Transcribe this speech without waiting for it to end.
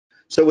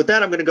So with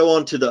that, I'm going to go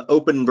on to the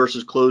open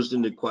versus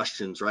closed-ended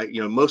questions, right?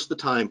 Most of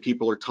the time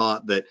people are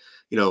taught that,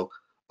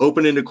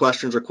 open-ended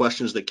questions are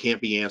questions that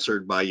can't be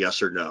answered by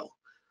yes or no.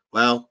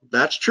 Well,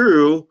 that's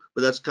true,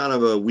 but that's kind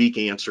of a weak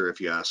answer if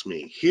you ask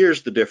me.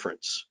 Here's the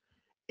difference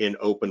in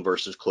open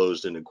versus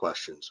closed-ended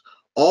questions.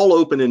 All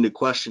open-ended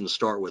questions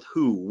start with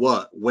who,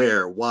 what,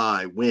 where,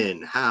 why,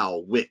 when,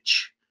 how,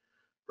 which,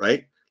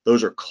 right?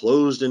 Those are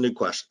closed-ended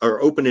questions,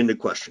 or open-ended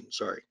questions,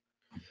 sorry.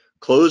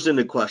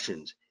 Closed-ended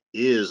questions: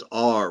 is,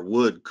 are,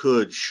 would,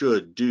 could,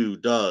 should, do,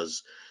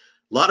 does.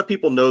 A lot of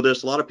people know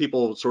this. A lot of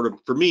people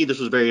for me, this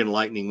was very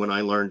enlightening when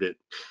I learned it.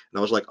 And I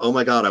was like, oh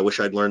my God, I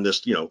wish I'd learned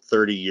this,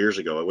 30 years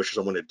ago. I wish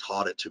someone had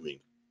taught it to me.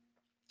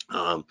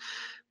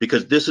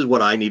 Because this is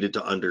what I needed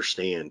to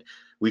understand.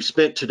 We've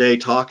spent today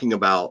talking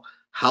about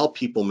how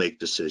people make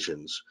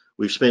decisions.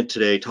 We've spent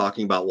today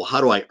talking about, well,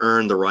 how do I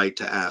earn the right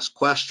to ask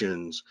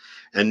questions?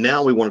 And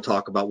now we want to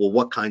talk about, well,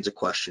 what kinds of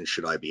questions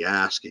should I be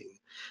asking?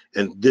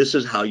 And this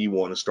is how you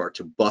want to start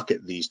to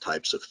bucket these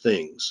types of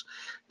things.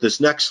 This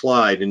next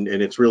slide, and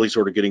it's really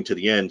sort of getting to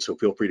the end, so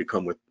feel free to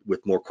come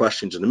with more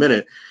questions in a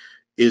minute,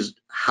 is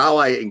how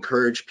I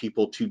encourage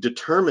people to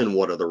determine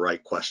what are the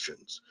right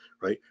questions,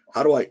 right?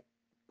 How do I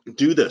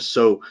do this?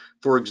 So,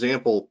 for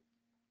example,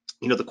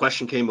 the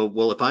question came of,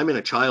 well, if I'm in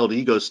a child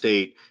ego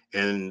state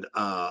and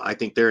I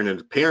think they're in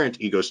a parent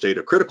ego state,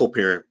 a critical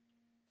parent,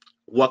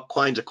 what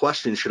kinds of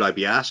questions should I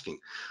be asking?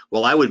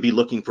 Well, I would be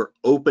looking for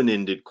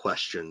open-ended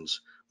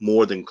questions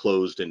more than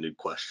closed-ended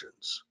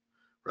questions,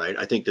 right?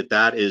 I think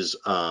that is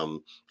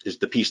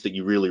the piece that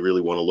you really, really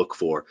want to look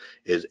for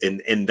is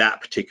in that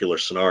particular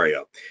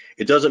scenario.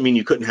 It doesn't mean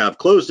you couldn't have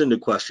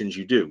closed-ended questions,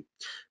 you do,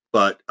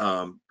 but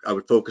I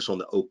would focus on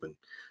the open.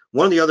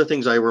 One of the other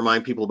things I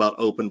remind people about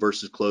open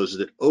versus closed is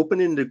that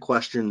open-ended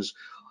questions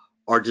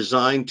are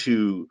designed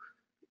to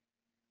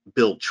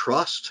build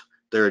trust.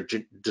 They're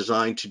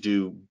designed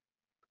to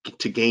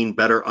gain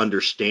better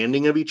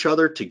understanding of each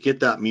other, to get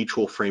that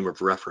mutual frame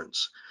of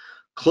reference.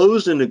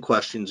 Closed-ended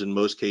questions in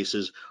most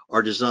cases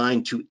are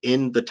designed to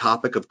end the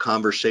topic of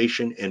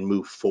conversation and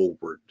move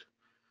forward.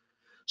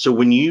 So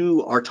when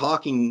you are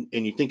talking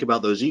and you think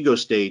about those ego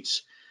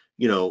states,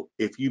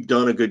 if you've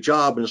done a good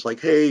job and it's like,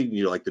 hey,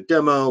 you like the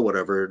demo,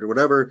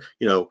 whatever,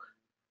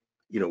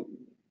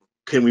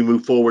 can we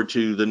move forward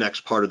to the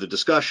next part of the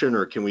discussion,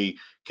 or can we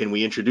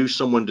introduce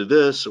someone to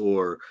this,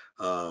 or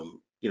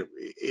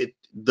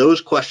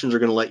those questions are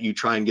going to let you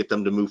try and get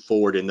them to move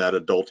forward in that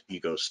adult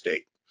ego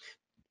state.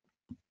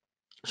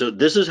 So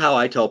this is how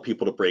I tell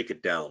people to break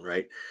it down,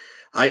 right?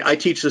 I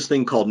teach this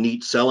thing called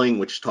need selling,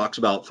 which talks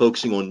about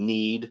focusing on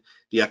need,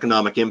 the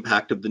economic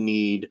impact of the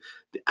need,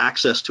 the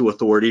access to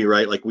authority,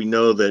 right? Like, we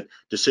know that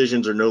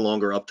decisions are no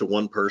longer up to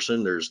one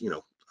person. There's,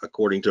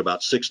 according to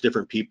about 6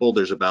 different people,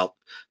 there's about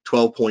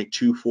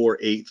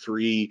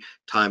 12.2483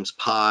 times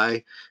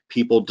pi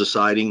people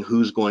deciding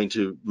who's going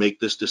to make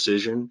this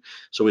decision.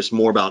 So it's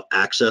more about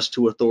access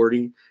to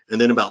authority, and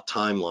then about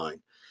timeline.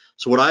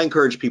 So what I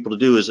encourage people to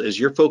do is, as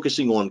you're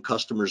focusing on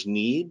customers'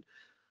 need,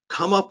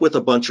 come up with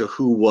a bunch of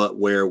who, what,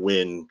 where,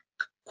 when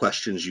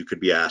questions you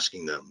could be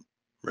asking them,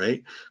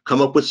 right?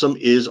 Come up with some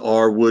is,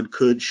 are, would,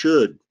 could,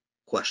 should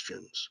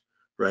questions,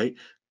 right?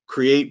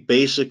 Create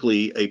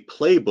basically a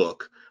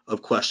playbook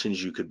of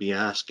questions you could be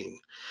asking.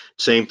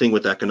 Same thing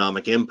with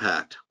economic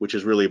impact, which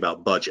is really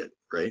about budget,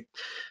 right?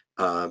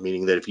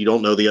 Meaning that if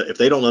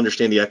they don't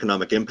understand the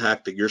economic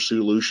impact that your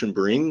solution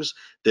brings,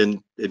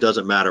 then it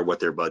doesn't matter what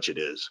their budget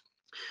is.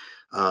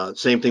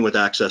 Same thing with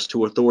access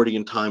to authority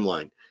and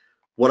timeline.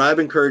 What I've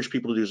encouraged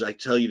people to do is I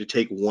tell you to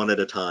take one at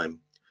a time.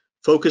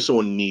 Focus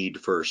on need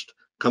first.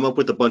 Come up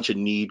with a bunch of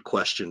need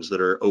questions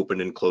that are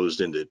open and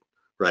closed-ended,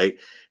 right?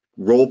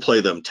 Role play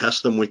them,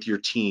 test them with your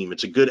team.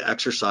 It's a good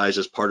exercise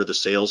as part of the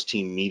sales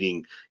team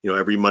meeting.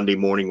 Every Monday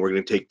morning, we're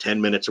going to take 10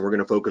 minutes and we're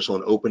going to focus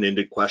on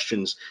open-ended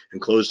questions and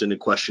closed-ended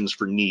questions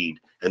for need.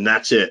 And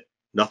that's it.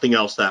 Nothing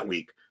else that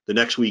week. The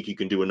next week, you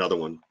can do another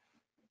one.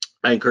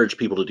 I encourage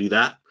people to do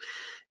that.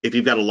 If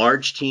you've got a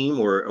large team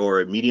or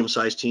a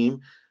medium-sized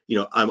team,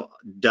 I'm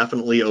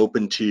definitely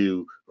open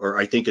to, or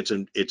I think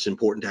it's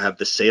important to have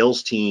the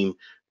sales team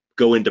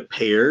go into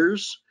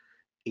pairs.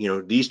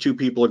 These 2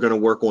 people are going to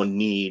work on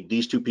need.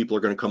 These 2 people are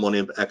going to come on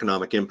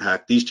economic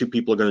impact. These 2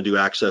 people are going to do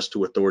access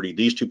to authority.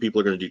 These 2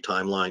 people are going to do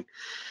timeline.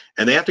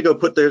 And they have to go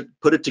put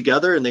it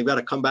together, and they've got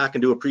to come back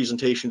and do a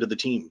presentation to the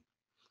team,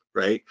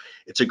 right?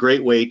 It's a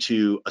great way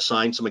to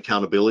assign some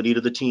accountability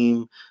to the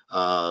team,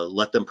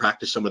 let them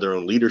practice some of their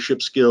own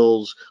leadership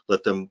skills,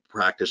 let them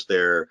practice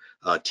their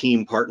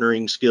team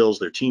partnering skills,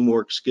 their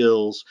teamwork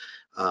skills,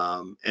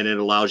 and it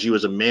allows you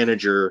as a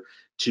manager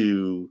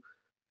to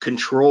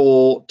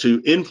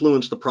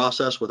influence the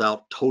process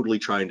without totally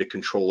trying to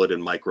control it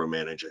and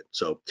micromanage it.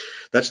 So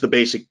that's the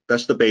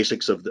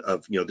basics of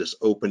this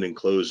open and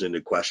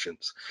closed-ended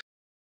questions.